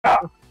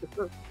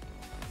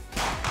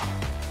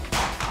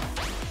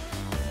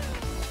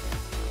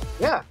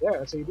Yeah, there,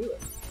 that's how you do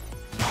it.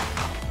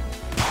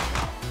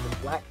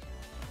 Black.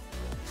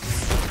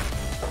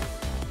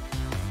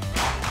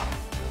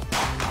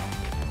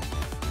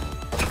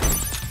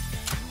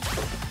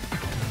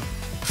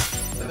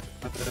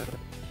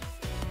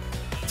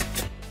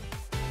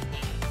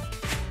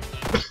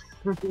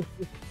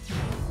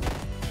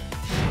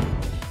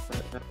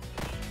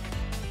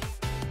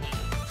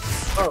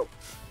 Oh.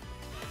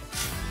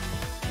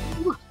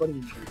 You look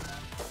funny.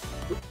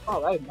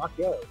 Oh, I did not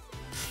go.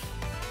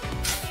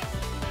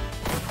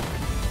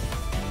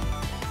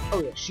 Oh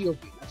yeah, shield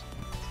beam. That's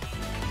right.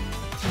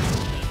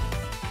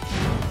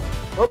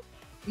 Oh,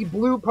 he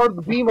blew part of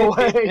the beam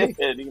away.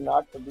 He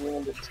knocked the beam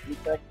into 2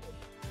 seconds.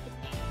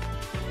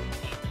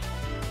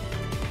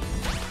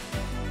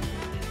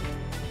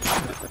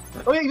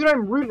 Oh yeah, even though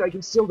I'm rooted, I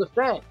can still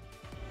defend.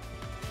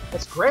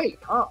 That's great,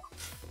 huh?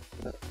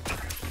 I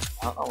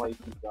don't know why you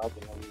keep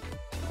dodging on you.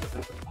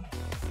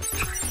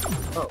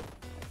 Oh.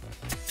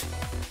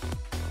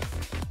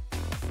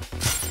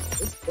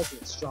 This weapon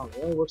is strong. It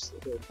only works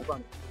at the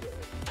front.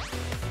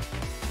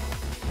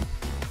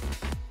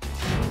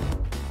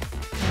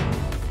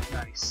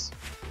 Nice.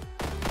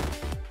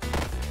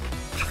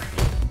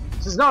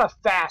 This is not a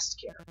fast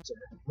character.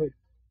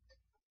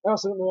 I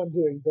also don't know what I'm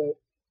doing, but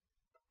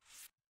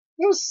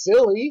it was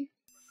silly.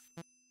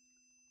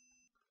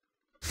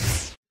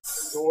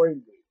 Join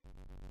me.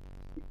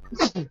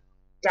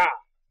 Die.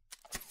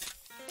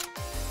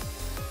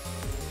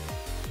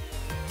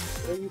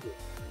 What are you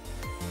doing?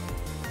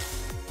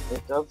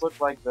 It does look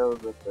like though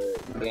that the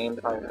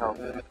gained 5 health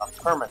is a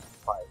permanent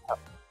 5 health.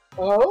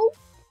 Oh?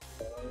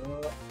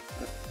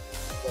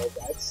 Well,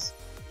 that's...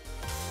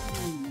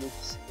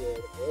 looks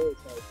good. Oh,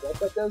 it's not a threat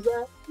that does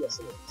that? Yes,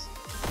 it is.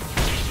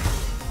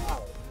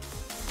 Wow.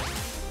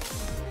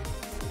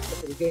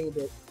 Okay, we're getting a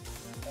bit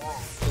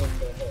back in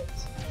the hit.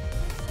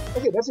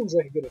 Okay, that seems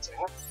like a good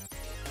attack.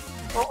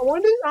 I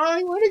want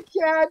to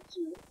catch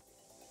you.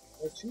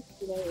 I choose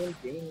to not really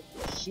gain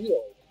a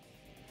shield.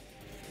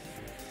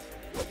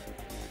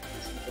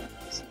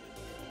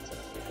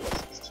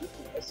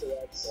 So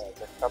that's Yeah,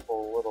 it's a couple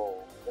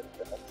little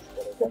insects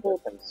that are going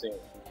to consume.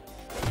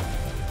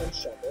 one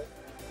shovel.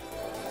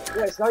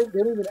 Yeah, it's not, they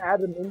don't even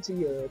add them into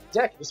your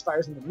deck, it just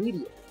fires them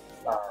immediately.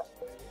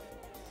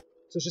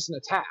 So it's just an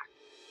attack.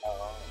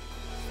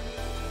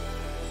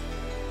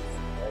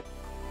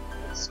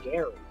 It's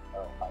scary.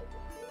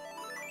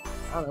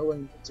 I don't know,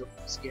 when it's a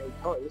scary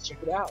color, let's check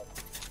it out.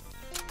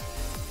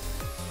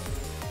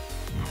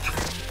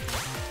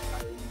 I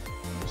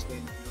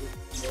understand more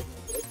than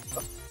I did.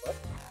 Oh, what?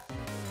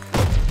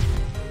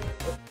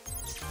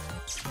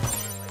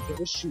 I can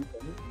just shoot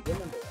them, you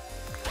remember that.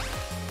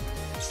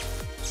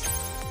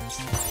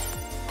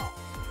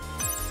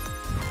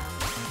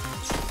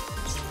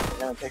 They're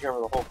going to take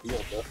over the whole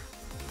field, though.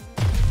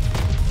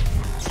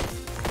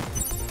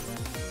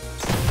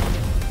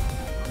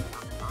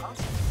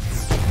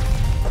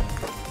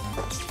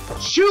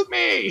 Shoot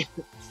me!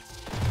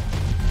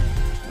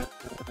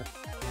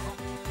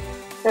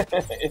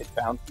 It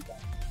bounced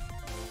back.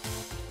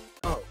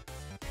 Oh,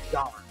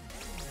 darn.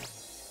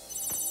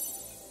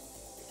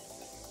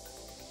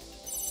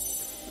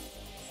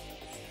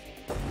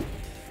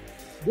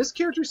 This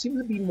character seems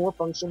to be more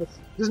functional.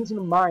 Doesn't seem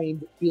to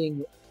mind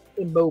being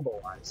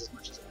immobilized as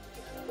much as other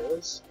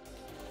characters.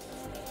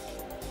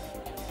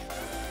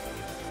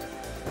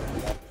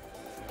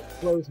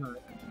 Flow's not.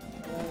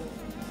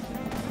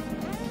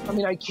 I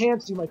mean, I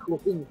can't do my cool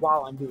thing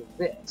while I'm doing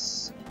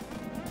this.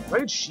 If I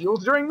had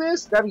shields during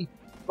this, that'd be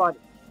funny.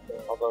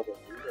 Although the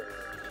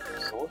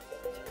sword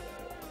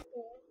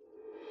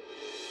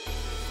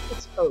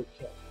It's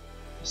okay.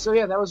 So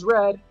yeah, that was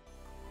red.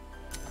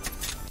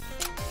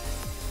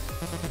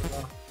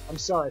 I'm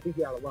sorry, I think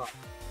you're out of luck.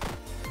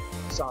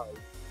 Sorry.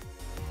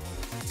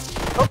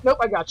 Oh, nope,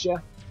 I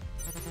gotcha.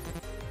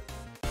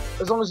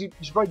 As long as you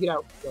should probably get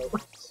out, though.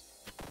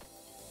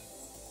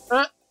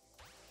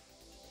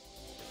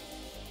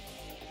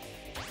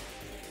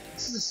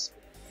 This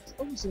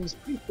almost seems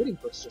pretty fitting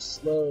for such a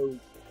slow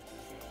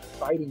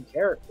fighting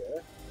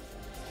character.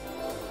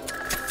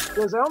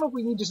 Because I don't know if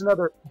we need just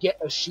another get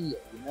a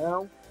shield, you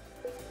know?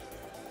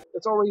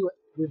 That's already what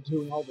we're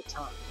doing all the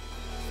time.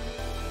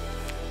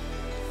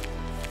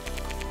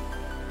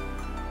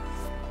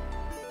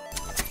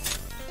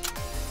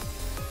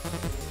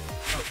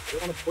 Oh, they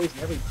want to poison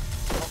everybody.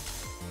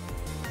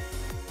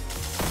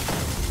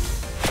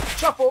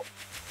 Shuffle!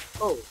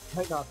 Oh,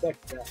 might not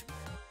affect that.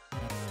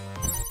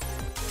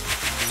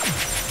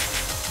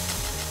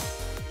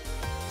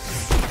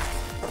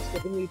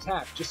 Skip in the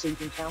attack, just so you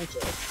can counter.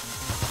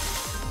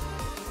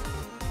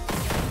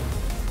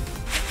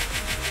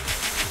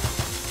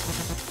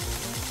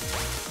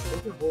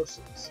 Take your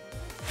horses.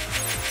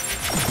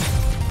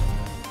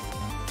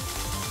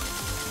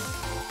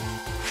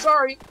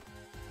 Sorry!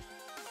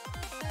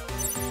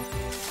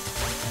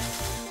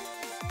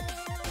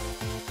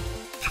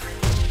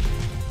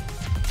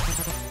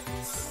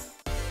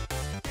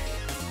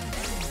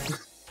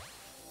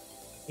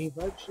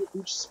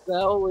 each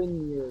spell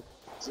in your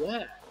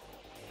deck.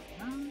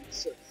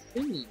 That's a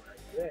thingy right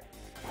there.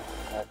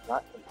 That's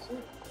not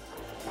consumed.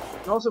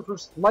 And also for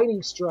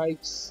lightning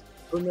strikes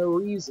for no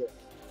reason.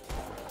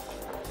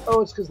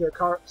 Oh, it's because they're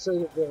cards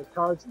in their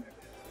deck.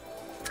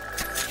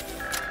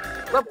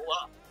 Level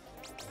up.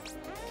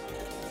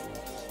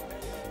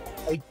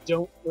 I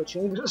don't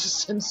change the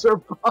sensor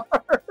bar.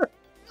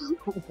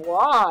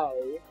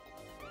 Why?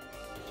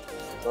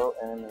 So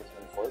enemies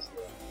can poison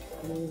them.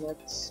 I mean, I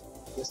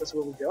guess that's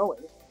where we're going.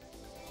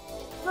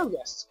 No,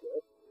 yes, it's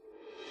good.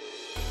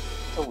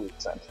 It's a weak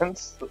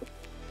sentence.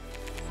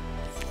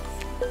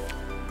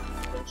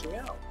 Branching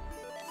out.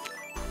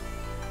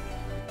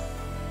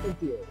 In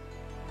theory.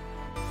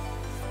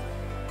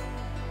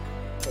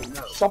 Oh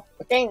no.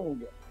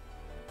 Shopping!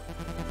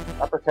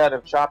 Uppercut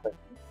of shopping.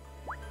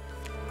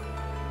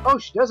 Oh,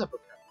 she does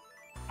uppercut.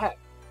 Heck.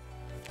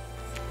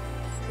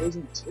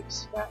 Poison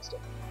tips faster.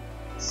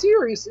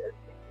 Seriously?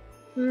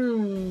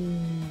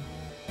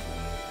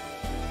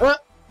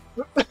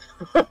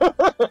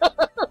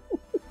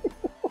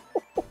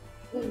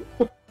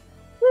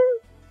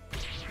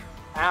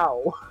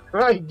 Ow.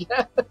 I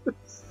guess.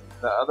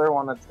 The other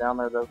one that's down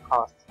there, though,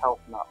 costs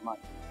health, not money.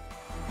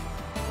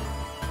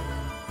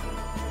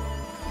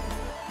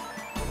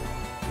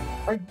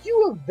 Are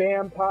you a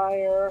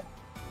vampire?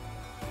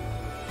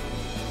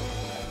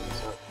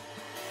 So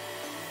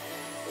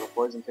the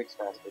poison ticks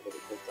faster, but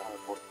it takes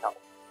 140 health.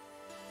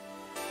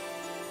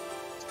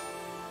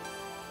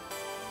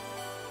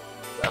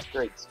 The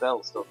upgrade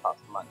spell still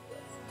costs money,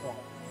 though. Oh.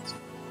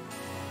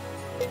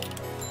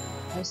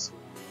 I see.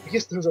 I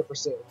guess those are for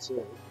sale,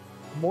 too.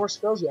 The more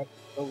spells you have,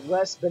 the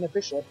less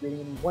beneficial upgrading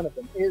any one of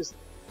them is.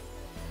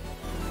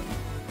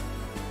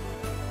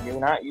 You're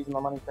not using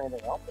the money for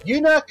anything else?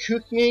 You're not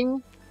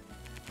cooking!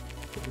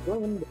 You're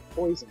going into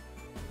poison.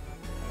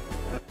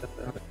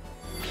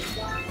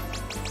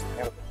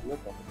 Yeah, but the shield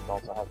weapons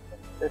also have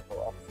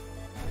beneficial up.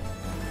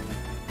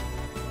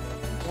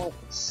 I don't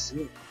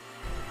see.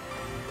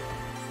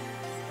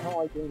 I don't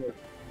like doing their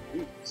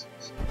weeks.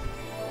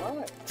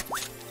 Alright.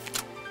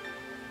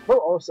 Oh,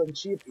 all of a sudden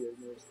she appeared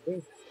and there's the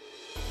thing.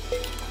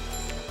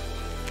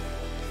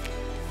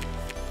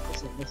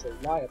 This is Miss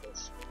Reliable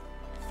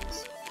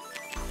shit.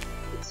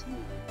 It's me.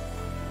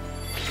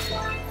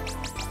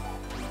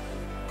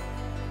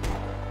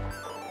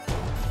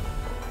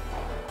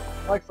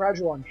 Like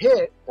fragile on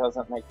hit,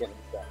 Doesn't make any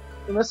sense.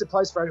 unless it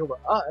applies fragile to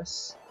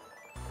us.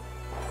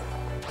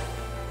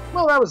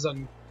 Well, that was I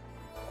mean,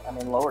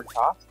 lowered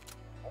cost?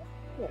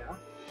 yeah.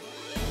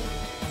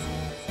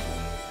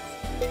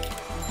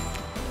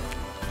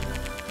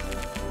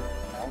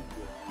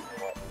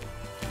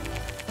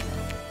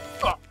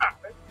 Oh, ah,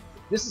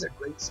 this is a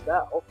great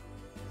spell.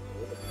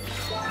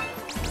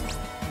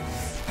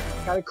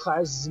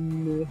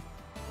 Cataclysm.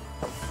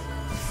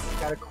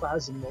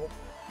 Cataclysmal.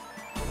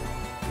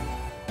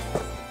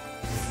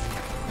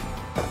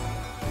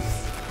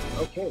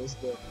 Okay, this is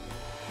good.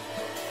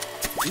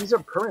 These are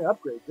permanent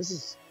upgrades. This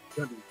is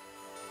gonna be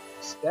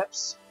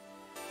steps.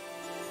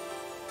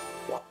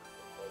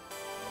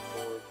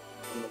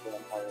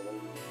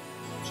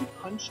 She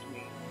punched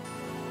me.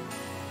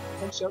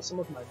 Punched out some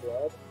of my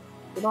blood,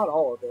 but not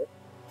all of it.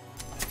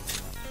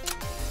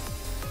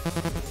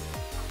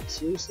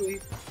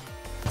 Seriously?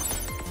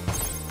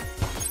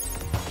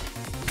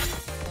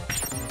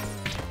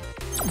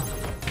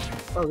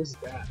 Oh, this is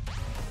bad.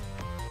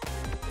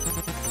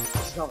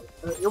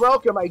 You're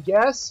welcome, I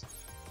guess.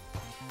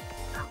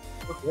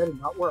 Okay, that did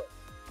not work.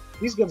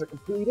 These guns are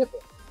completely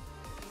different.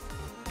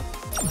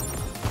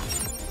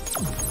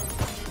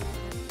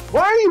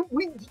 Why are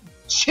you?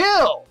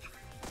 Chill.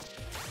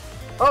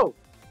 Oh.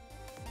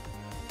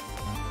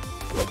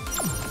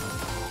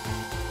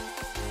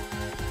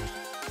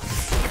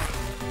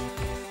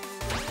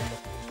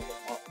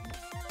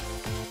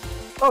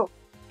 Oh.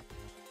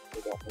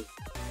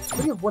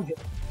 We have one hit.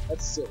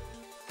 That's silly.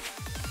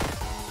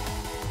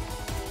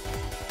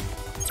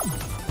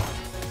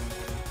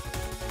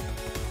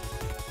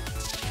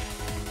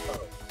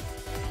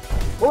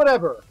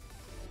 Whatever.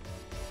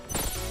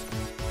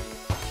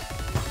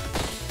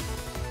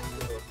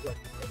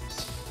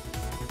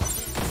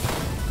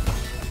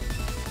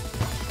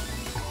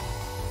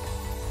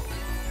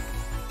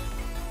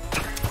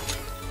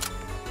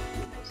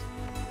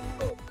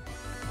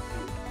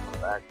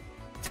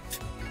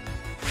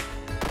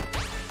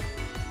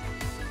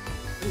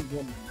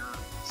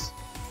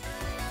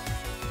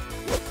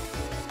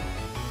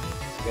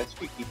 I guess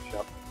we keep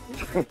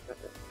shopping.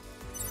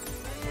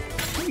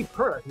 Pretty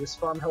hurt this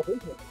farm health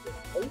implement,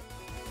 right?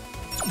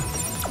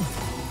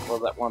 Well,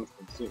 that one's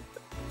consumed.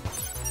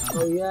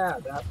 Oh yeah,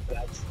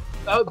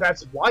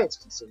 that's why it's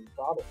consumed,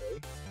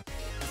 probably.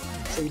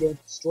 So you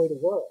don't destroy the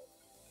world.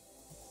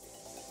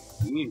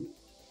 Ew.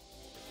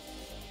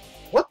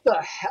 What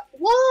the hell?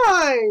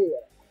 Why?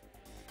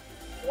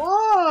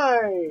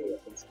 Why?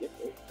 Let's skip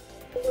it.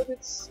 But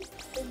it's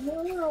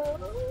no.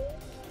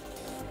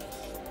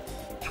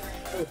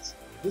 Oh, it's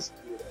this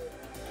cute.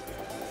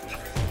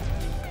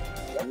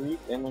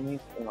 Enemies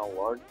in a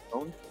large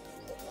cone?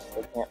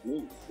 they can't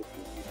move, which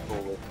is useful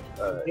with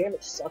The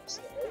damage sucks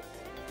though.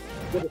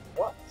 Good at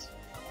what?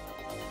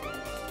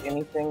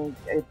 anything.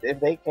 If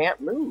they can't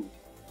move,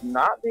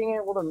 not being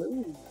able to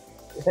move.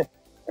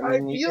 I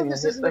mean, you feel can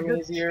this hit isn't a them good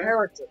easier.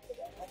 character for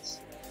that.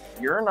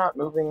 You're not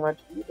moving much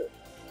either.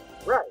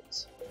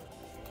 Right.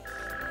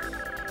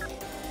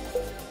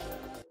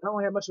 I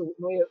don't have much of a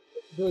way of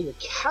ability to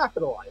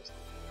capitalize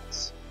on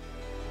this.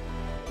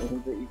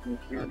 Means that you can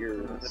shoot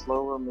your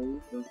slower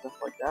moves and stuff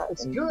like that.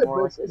 It's and good,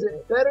 more but is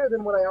it better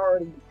than what I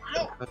already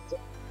have? It's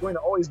going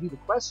to always be the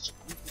question.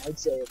 I'd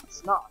say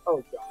it's not.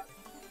 Oh god.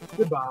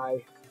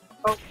 Goodbye.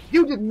 Oh,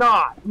 you did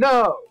not!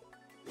 No!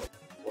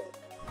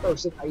 Oh,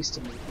 said ice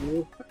to meet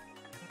you.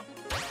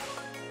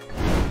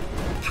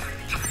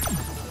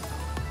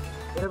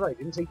 Whatever, I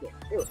didn't take that.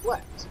 Hey,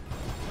 reflect.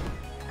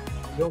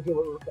 You don't get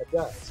what that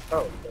does.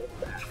 Oh, that's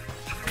bad.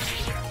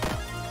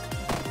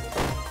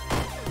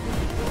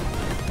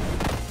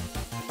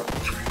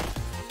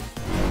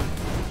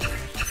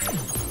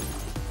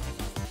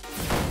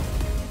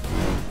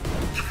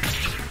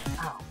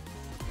 Ow.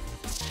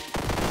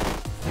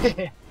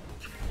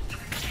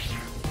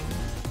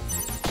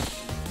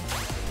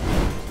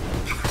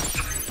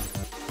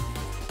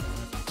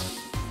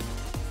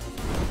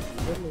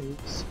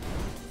 Moves.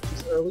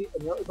 She's early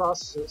and the early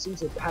boss, so it seems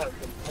to pattern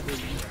from every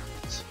round.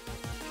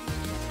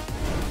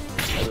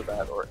 Either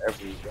that or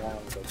every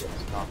round they get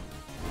stronger.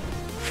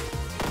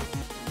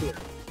 Here.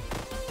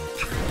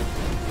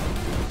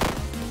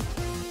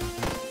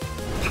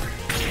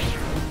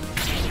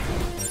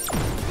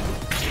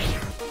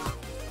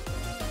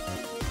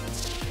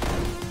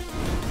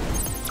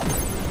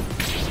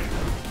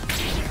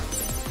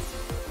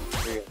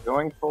 So yeah,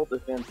 going full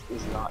defense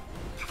is not.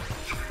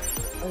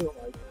 I don't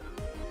like that.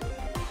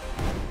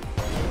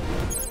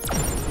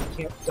 You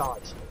can't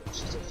dodge her.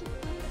 She's a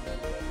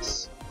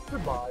yes.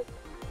 Goodbye.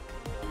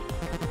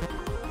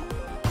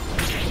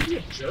 Don't be a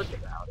jerk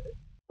about it.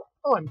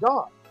 Oh, I'm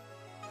gone.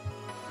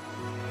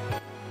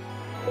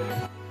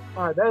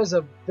 Alright, that is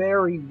a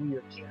very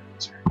weird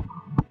character.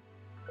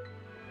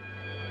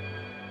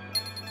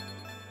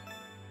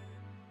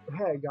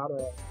 Hey, I got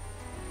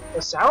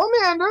a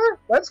salamander!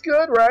 That's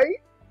good,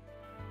 right?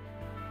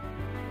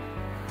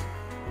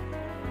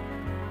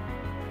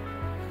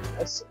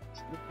 That's so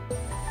cute.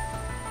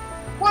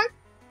 What?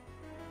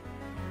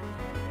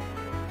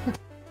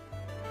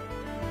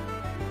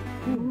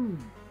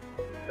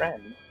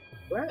 Friend.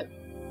 Red.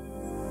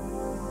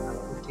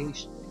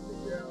 Application.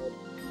 Figure out.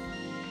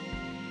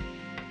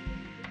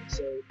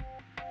 So,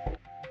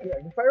 yeah, I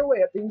can fire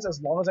away at things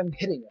as long as I'm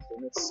hitting a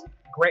thing. It's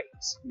great.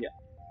 Yeah.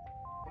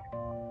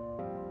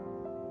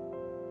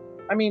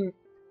 I mean,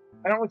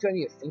 I don't really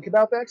need to think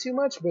about that too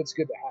much, but it's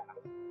good to have.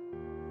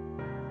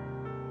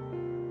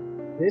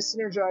 This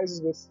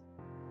synergizes with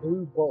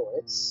blue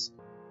bullets.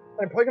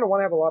 I'm probably going to want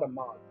to have a lot of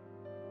mod.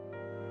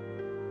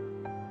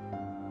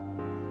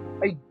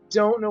 I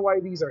don't know why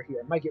these are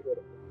here. I might get rid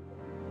of them.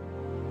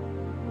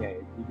 Yeah,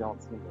 you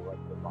don't seem to like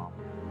the bomb.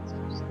 It's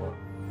too slow.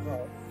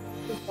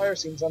 The fire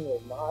seems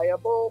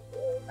unreliable.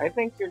 I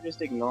think you're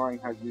just ignoring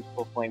how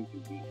useful flame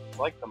can be. It's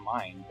like the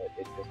mine, but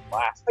it just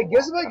lasts. I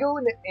guess if I go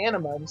into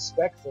Anima and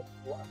spec for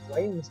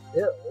Flames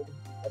build,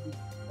 that'd be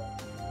fun.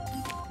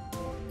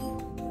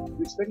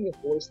 I'm expecting a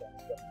voice line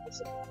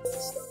stuff.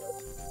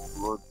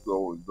 Let's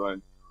go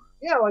adventure.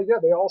 Yeah, like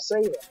that. They all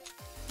say that.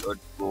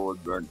 Let's go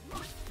adventure.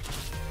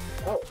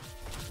 Oh.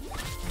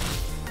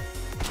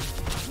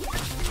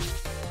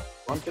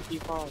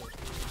 155.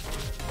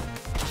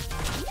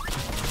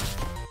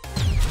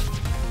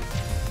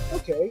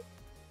 Okay.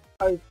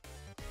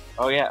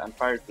 Oh yeah, and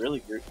fire's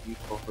really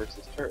useful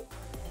versus turret.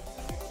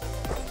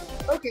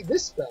 Okay,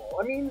 this spell.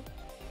 I mean,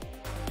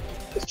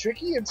 it's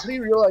tricky until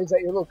you realize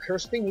that your little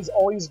curse thing is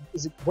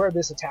where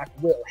this attack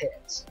will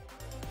hit.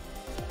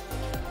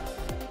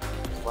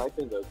 Swipe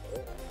is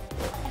okay.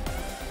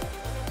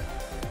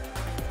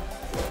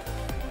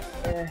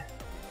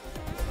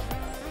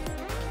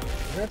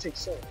 I'm gonna take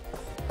so.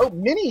 Oh,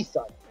 mini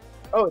thumb.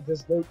 Oh, it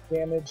does no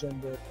damage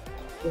and it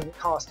doesn't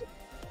cost it.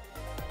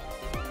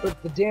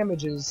 But the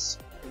damage is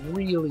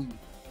really,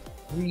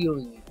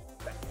 really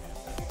bad.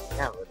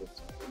 Yeah, but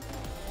it's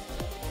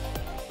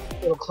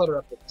It'll clutter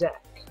up the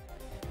deck.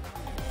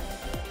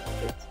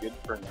 good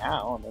for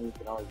now, and then you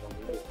can always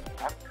remove it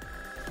after.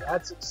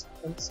 That's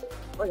expensive. I'm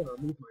probably gonna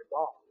remove my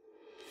bomb.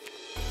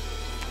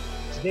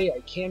 Today I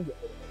can get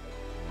rid of it.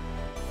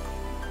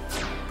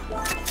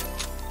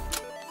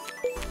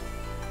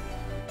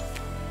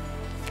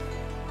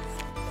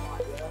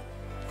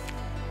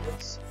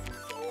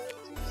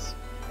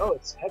 Oh,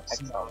 it's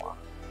Hexamon.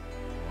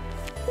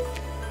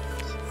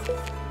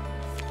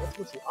 What's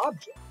with the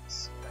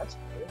objects? That's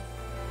weird.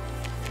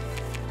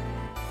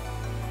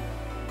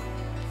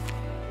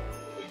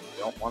 You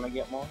don't want to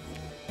get more?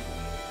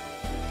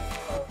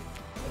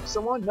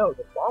 Hexamon? No,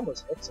 the bomb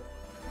was Hexamon.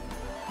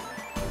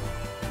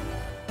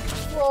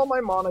 Will all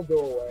my mana go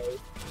away?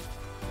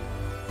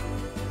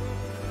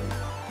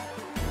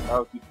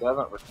 Oh, he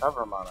doesn't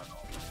recover mana.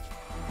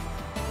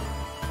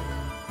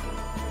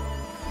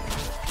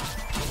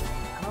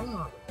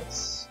 Ah,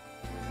 that's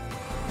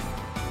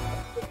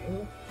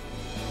thing.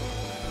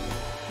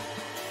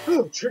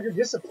 Ooh, trigger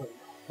discipline.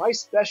 My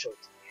specialty.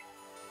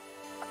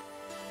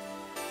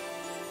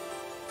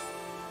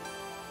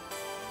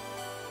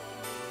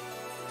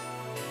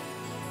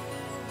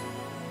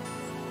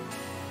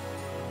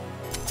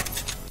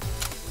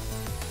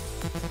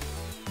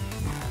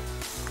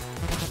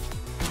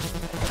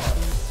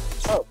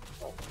 Oh.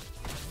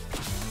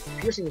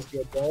 Piercing is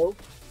good though.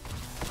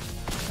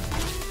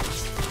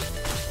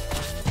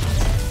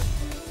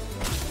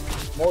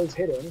 I'm always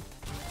hitting.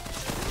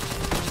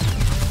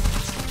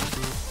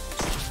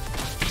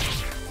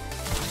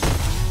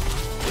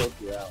 Killed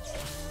your ally.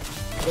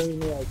 I don't even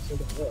know I killed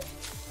him there.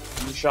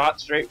 You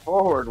shot straight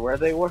forward where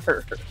they were.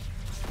 Yeah,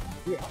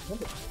 I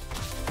remember.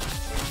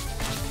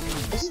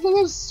 This is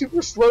like a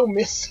super slow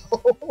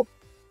missile.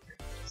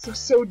 This is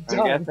so dumb.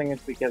 I'm guessing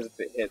it's because if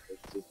it hits,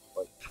 it's just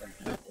like.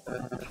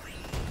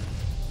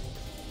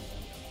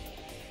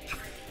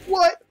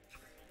 What?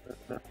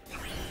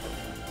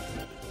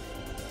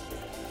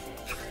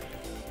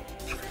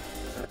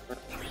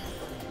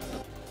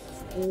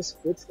 And this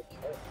fits the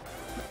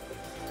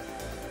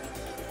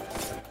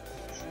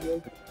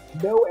character.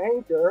 No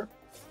anchor.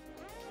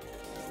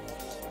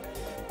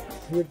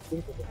 Weird to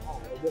think of it. I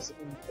guess it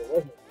means there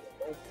wasn't a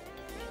anchor.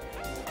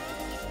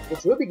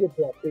 Which would be good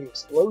for that big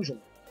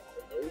explosion,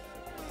 probably.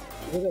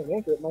 If there's an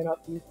anchor, it might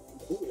not be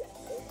completely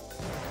accurate.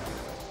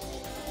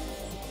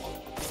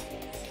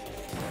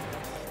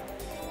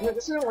 You know,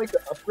 this isn't like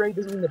the upgrade,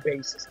 this isn't the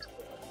basis.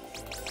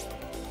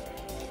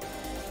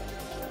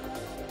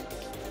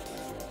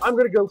 I'm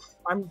gonna go.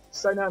 I'm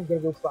deciding now. I'm gonna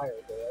go fire,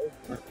 bro.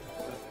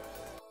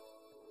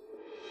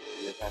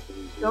 You just have to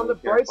be On the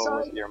really bright careful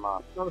side, with your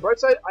mana. on the bright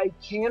side, I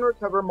can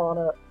recover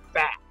mana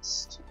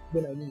fast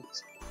when I need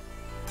to.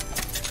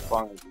 As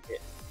long as you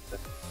hit.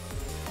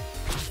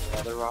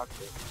 Another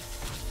rocket.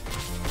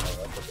 Oh,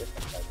 that's a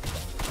different type of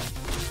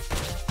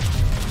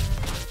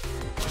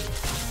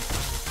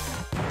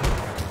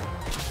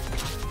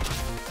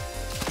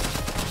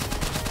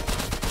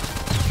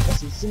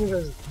As soon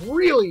as it's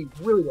really,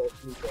 really low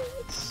recoil,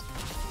 it's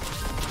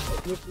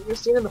if you're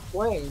staying in the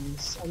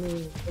flames. I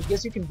mean, I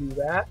guess you can do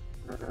that.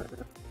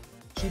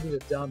 Shoot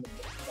it dumb and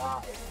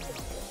die.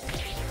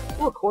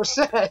 Oh,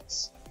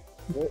 corsets!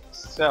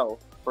 itself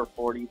for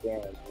 40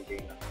 damage you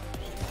gain.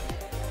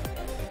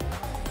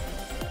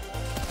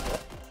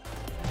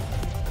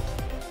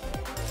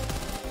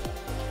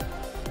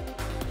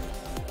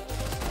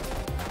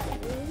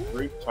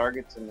 Group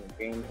targets and then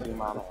gain 2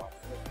 mana.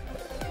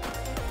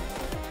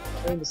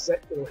 Trying to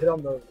set, it'll hit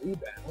on the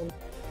rebound.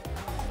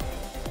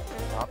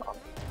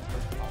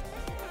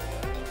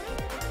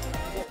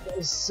 That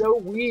is so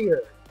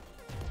weird.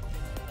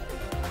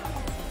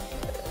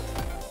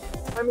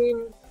 I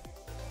mean,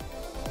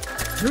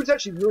 Groot's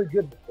actually really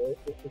good with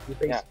your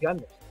base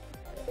gun.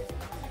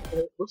 And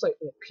it looks like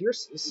it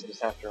pierces. You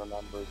just have to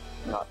remember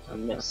not to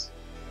miss.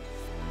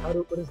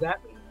 What does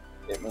that mean?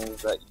 It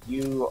means that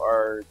you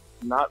are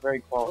not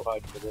very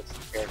qualified for this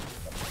character.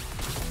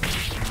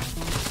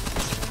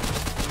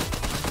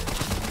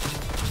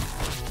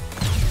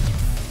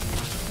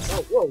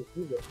 Oh, whoa,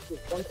 he's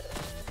one.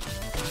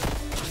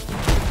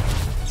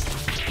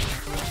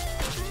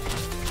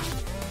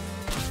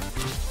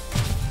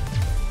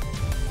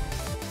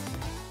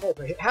 Oh, if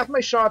I hit half my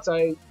shots,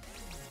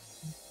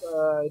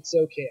 it's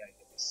okay, I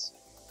guess.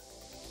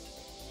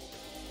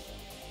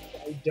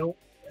 I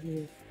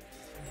mean,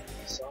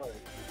 sorry.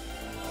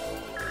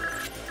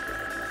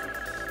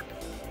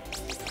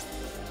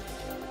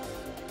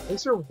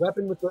 Thanks for a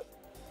weapon with the...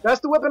 That's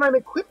the weapon I'm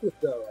equipped with,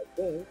 though, I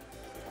think.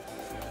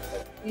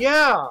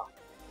 Yeah!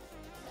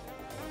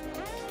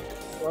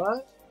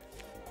 What?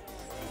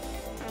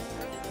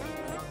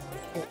 I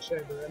can't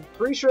check, but I'm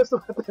pretty sure it's the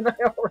weapon I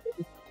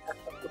already have.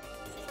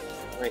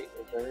 Wait, is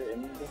there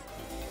any?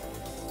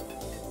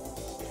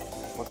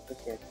 What's the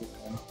character's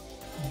name?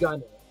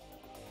 Gunner.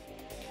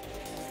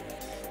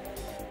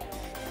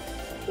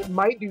 It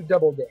might do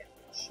double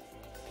damage.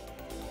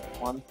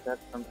 One step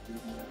from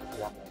shooting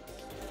Gunner.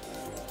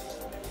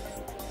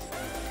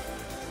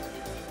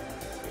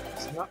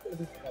 It's not going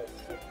to be cut.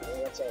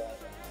 That's alright.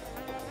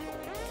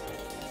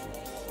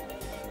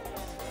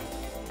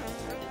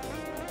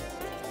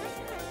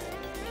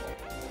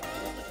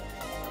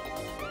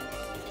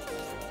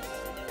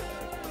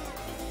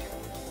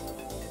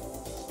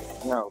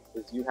 No,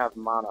 because you have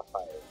mana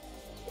fire.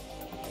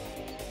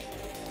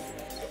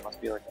 So it must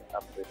be like an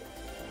upgrade.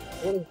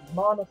 What is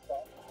mana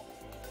fire?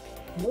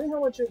 I wonder how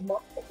much is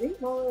I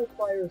think mana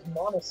fire's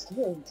mana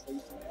stealing traits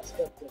and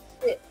aspect of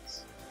it.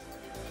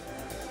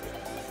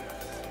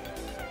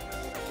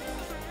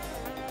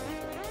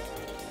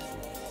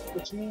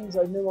 Which means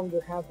I no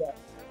longer have that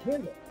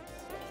hammer.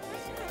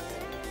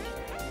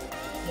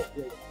 Not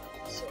really.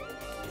 So,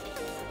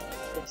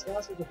 if it's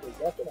not such a big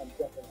weapon, I'm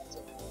definitely not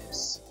taking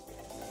this.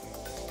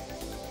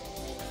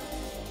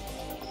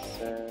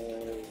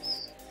 Says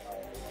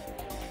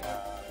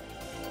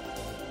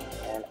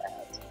and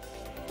adds.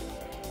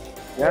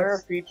 Gunner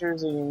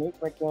features a unique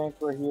mechanic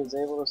where he is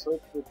able to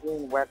switch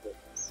between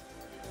weapons.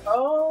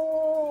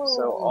 Oh!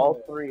 So all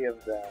 3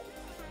 of them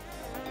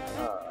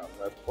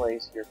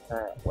replace your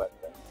current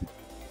weapon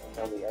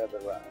until the end of the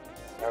run.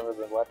 However,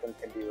 the weapon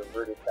can be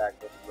reverted back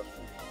with the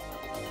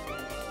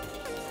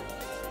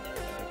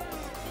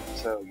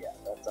So yeah,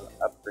 that's an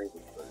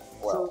upgraded version.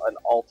 Well, So- an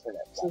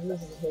alternate So weapon.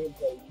 this is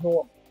gameplay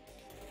normal.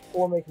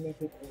 Or making me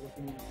people with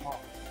the mod.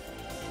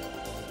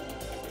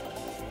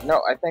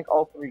 No, I think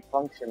all three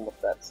function with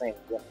that same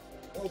gimmick.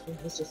 I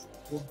think this just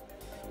will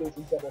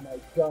basically double my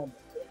gun.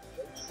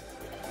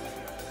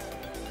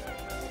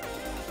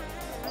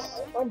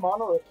 My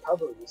mono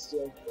recovery is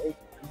still great.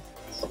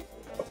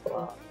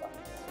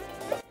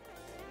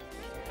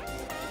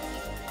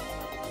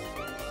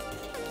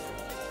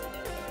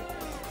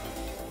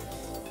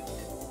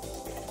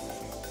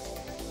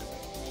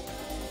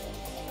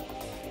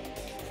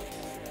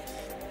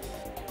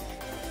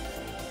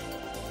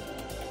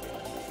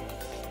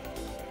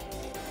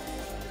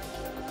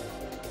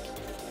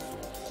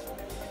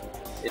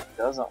 It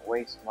doesn't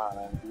waste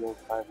mana and deals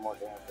 5 more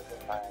damage at the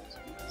time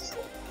speed.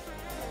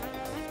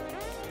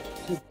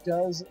 It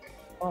does.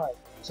 Alright,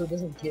 so it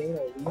doesn't gain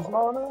or lose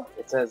mana?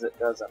 It says it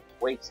doesn't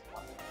waste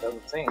mana. It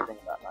doesn't say anything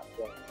about not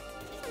gaining.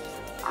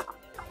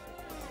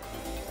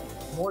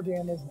 More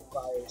damage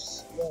requires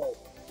slow.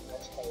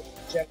 That's called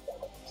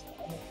projectile.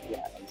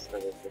 Yeah,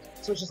 instead of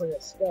just. So it's just like a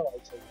spell I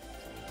take.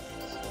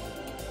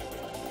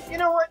 You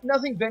know what?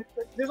 Nothing.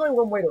 There's only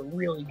one way to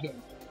really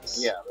game this.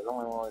 Yeah, there's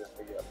only one way to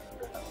figure out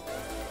the difference.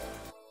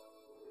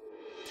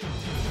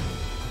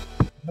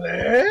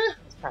 Bleh?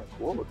 It's kind of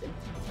cool looking.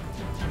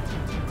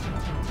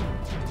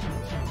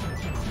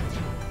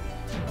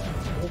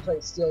 Looks like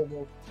it still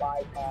will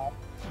bypass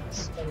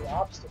any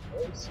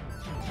obstacles.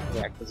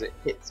 Yeah, because it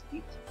hits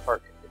each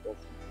target. It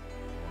doesn't.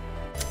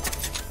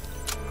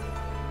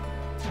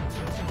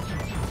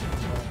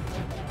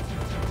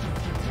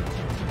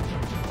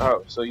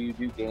 Oh, so you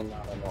do gain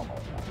mana normal.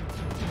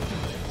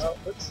 Oh,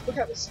 let's look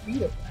at the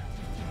speed of that.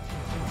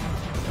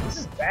 This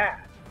is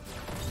bad.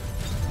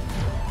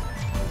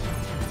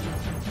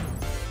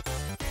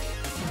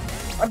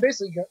 I'm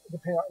basically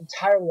depending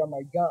entirely on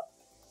my gun.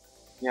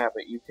 Yeah,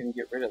 but you can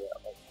get rid of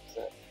that, like you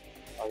said.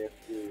 All you have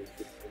to do is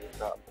get to the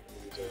top and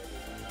use it.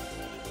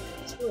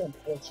 It's really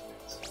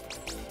unfortunate.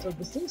 So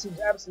this thing seems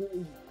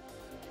absolutely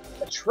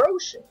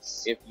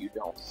atrocious. If you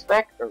don't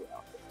spec around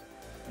it.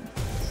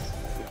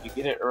 If you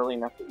get it early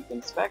enough that you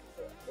can spec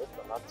around it,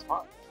 then that's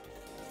fine.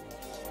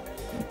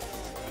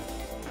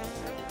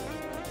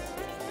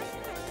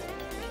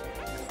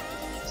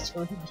 It's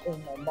really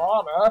getting my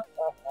mana.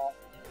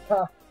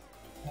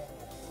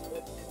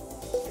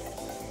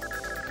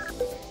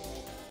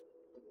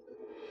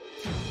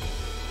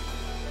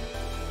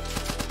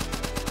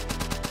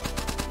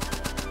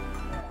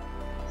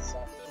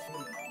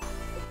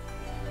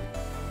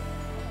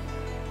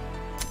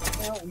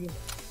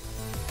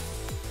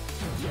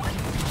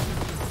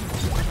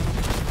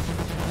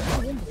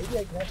 Maybe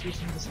I can actually use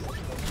this as a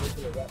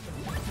regular weapon.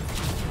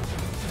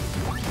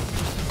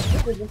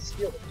 I really didn't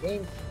steal the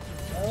game,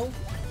 you know?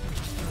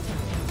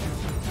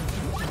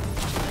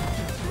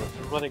 This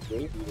is what it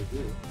gave you to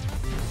do.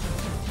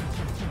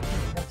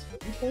 That's what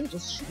you think?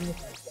 Just shooting with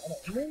my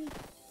gun only?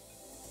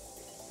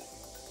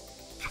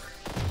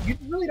 You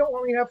really don't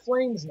want me to have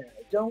flames now,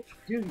 don't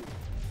do you?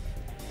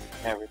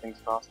 Everything's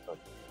crossbow.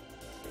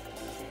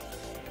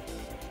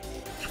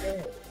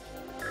 Yeah.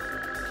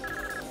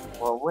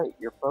 Well, wait,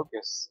 your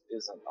focus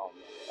isn't on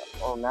that.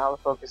 Oh, now the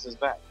focus is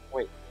back.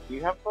 Wait, do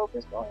you have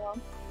focus going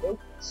on?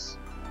 Focus.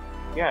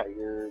 Yeah,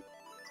 your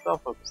spell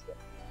focus thing.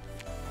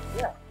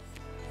 Yeah.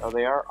 Oh,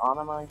 they are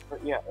on my.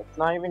 Yeah, it's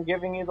not even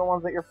giving you the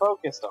ones that you're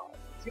focused on.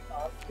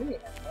 Give me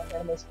an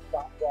animals,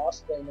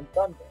 frost, flame, and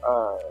thunder.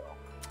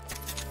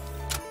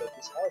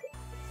 Focus hard on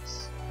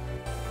this.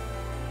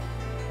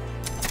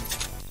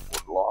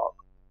 Log.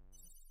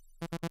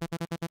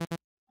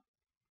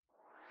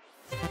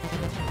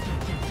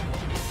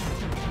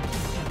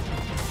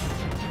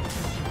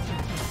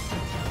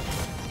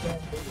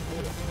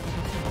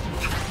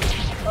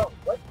 Oh,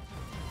 what?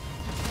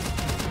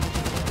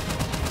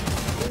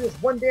 It is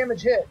 1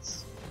 damage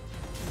hits.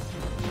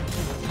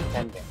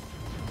 10 damage.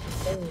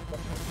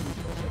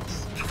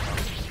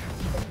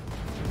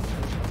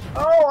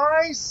 Oh,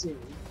 I see.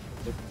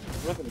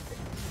 Rhythm thing.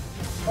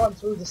 Oh, I'm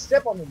supposed to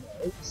step on the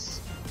notes.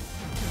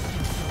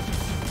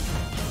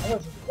 I'm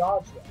going to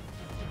dodge that.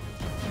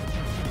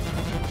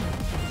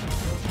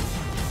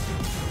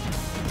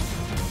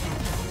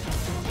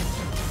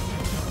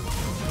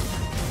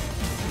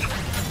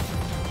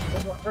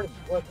 Doesn't want to hurt him,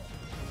 was it?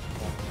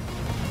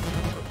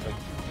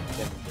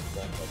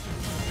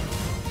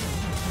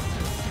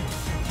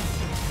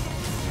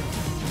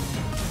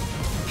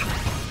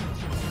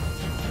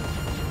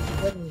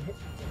 When you hit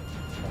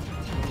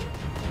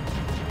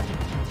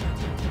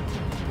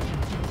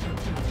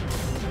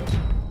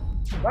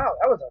wow,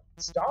 that was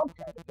a stomp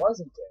kind of,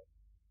 wasn't it?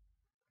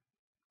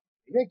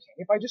 Maybe I can't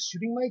get by just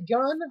shooting my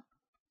gun?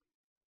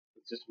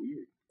 It's just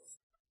weird.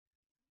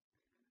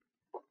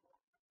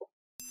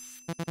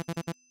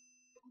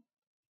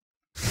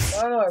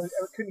 I don't know, I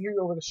couldn't hear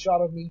you over the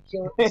shot of me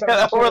killing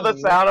Yeah, over the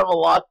sound of a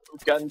lot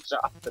of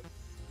gunshots.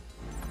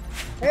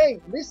 Hey,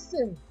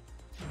 listen!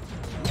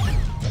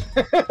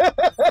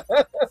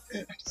 I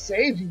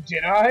saved you,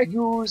 did I?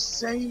 You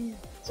saved.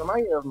 So now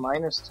you have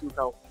 -2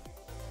 health.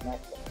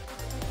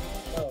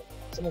 Oh,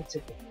 someone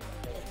took it.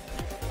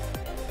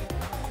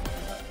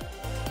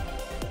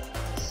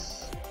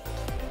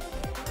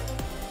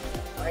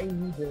 I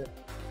need to.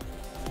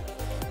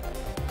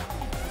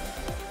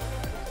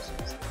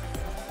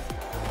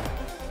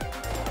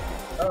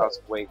 That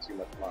costs way too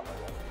much mana.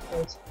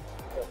 It's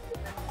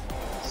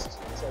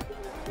like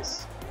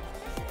this.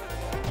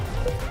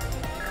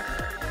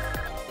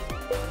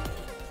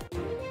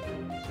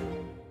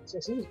 So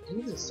as soon as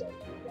Jesus said,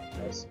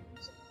 nice.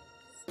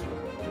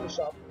 The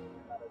shop.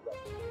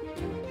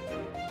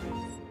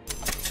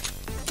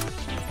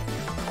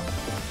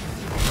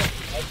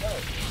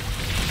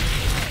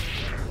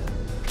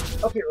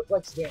 Okay, it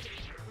reflects damage.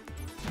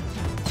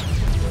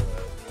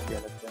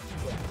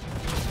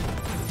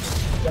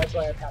 That's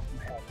why I have half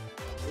my health.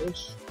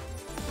 Which,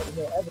 there's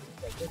no evidence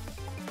like this.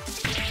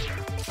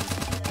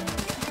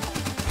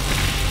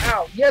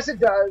 Ow! Yes, it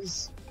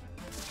does!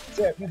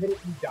 So if you hit it,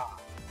 you die.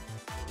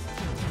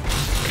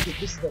 Okay,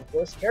 this is the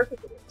worst character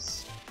for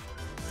this.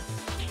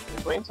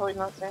 Wait until he's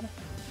not Santa.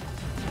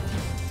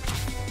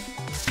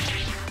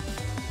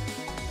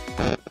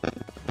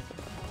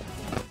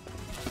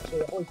 So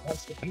it always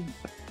wants to be.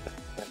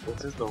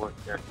 This is the worst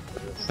character for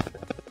this.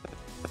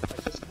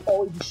 I just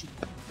always be shooting.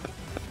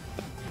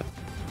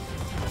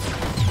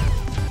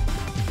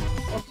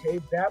 Okay,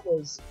 that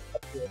was a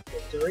pure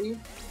victory.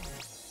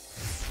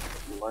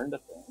 You learned a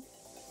thing.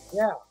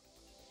 Yeah.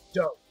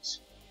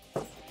 Don't.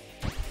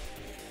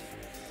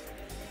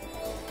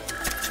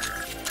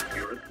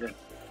 You're thinking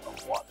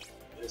of watching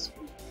this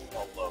movie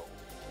alone.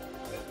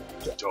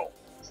 Don't.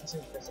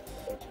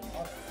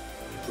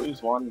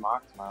 Lose one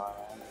mock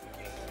smile.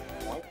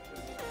 Point.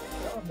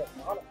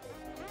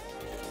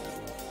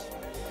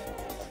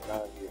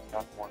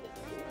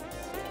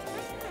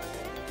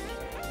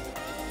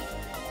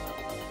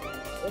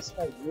 This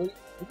guy really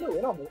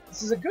in on me.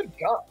 This is a good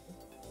gun.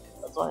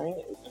 That's what I mean.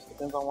 It just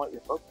depends on what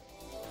you're focused on.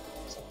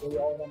 It's like really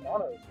all in on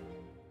mono.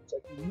 It's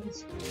like you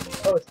use.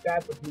 Oh, it's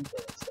bad for blue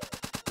bullets though.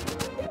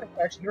 Yeah, it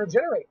actually can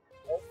regenerate.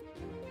 Oh.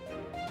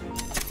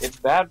 It's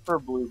bad for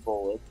blue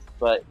bullets,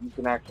 but you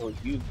can actually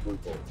use blue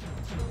bullets.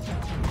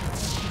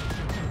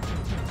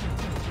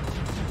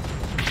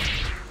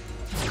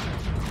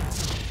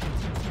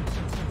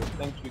 This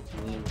thing shoots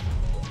me.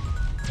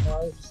 No, I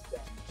was just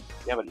dead.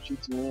 Yeah, but it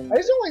shoots me in. I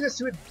just don't like this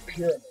stupid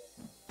pyramid.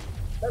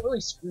 That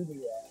really screwed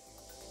me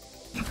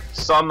up.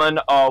 Summon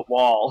a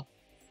wall.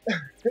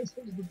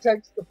 The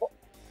text,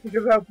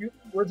 because of how few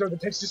words are, the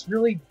text just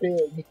really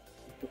big.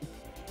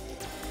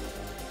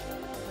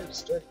 I'm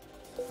disturbed.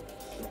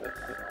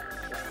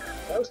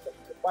 I was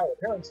expecting for fire,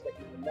 apparently I'm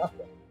expecting for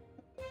nothing.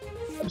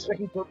 I'm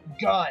expecting for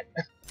gun.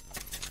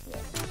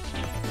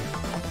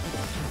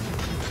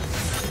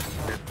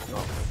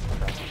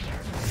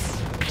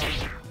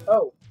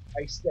 Oh,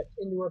 I stepped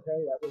into her,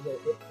 apparently that was a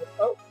hit.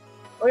 Oh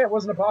yeah, it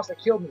wasn't a boss that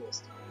killed me this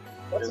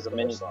time. It was a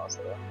mini boss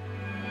though.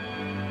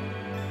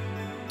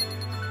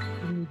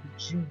 You need the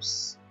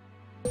juice.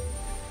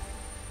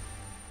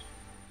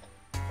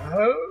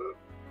 Oh,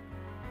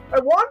 I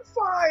want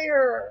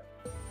fire!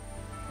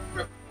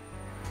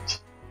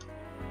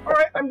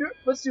 Alright,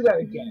 let's do that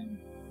again.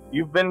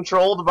 You've been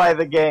trolled by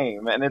the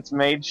game, and it's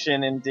made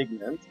Shin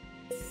indignant.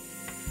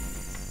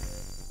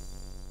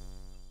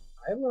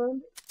 I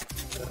learned.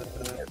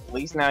 At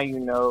least now you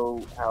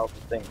know how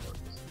the thing works.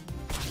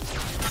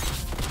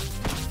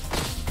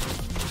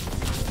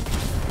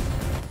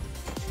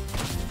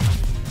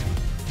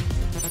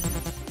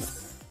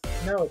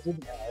 No, it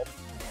didn't help.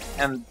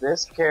 And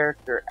this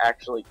character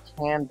actually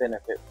can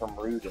benefit from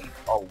rooting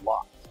a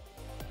lot.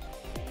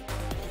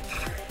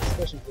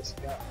 Especially this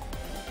guy.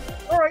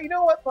 Alright, you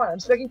know what? Fine. I'm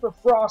sticking for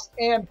Frost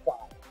and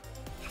Fire.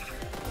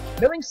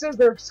 Nothing says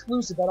they're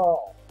exclusive at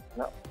all.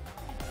 No.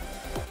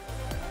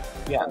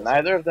 Yeah,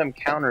 neither of them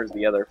counters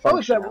the other Oh,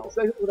 functionality. is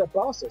that what that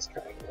boss is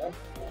kind of,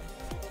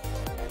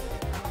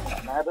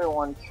 Neither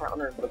one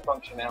counters the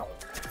functionality.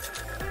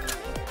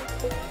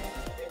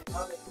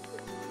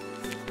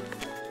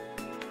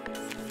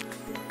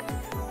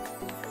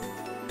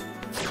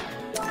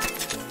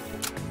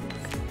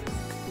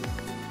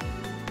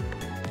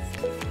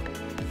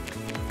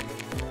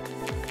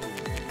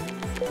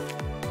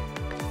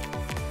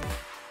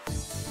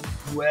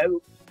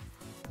 Well.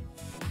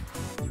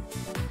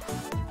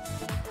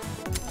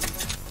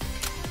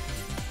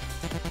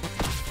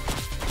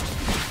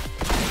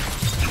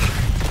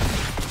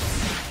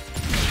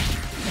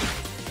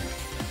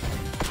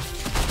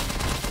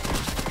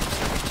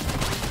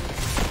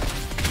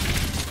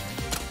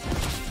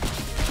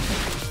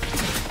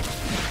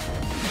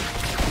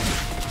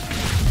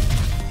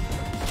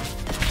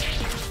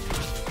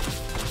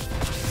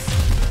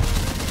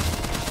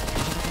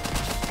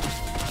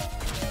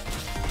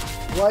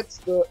 What's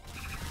the...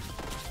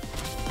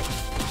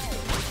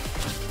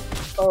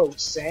 Oh,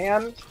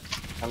 sand?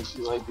 I'm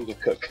too lazy to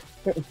cook.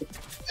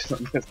 So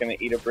I'm just gonna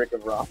eat a brick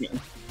of ramen.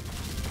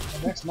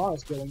 The next mon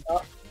is going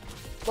up.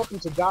 Looking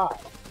to die.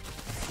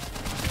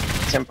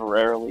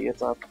 temporarily,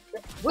 it's up.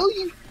 Will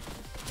you?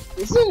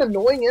 This is an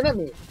annoying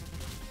enemy.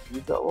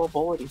 Use that little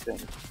bullety thing.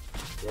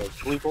 Like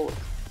 3 bullets.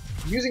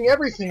 I'm using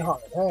everything on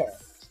it.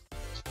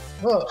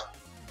 There. Ugh.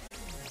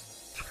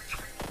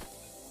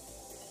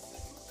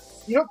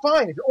 You know,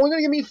 fine. If you're only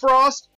gonna give me Frost,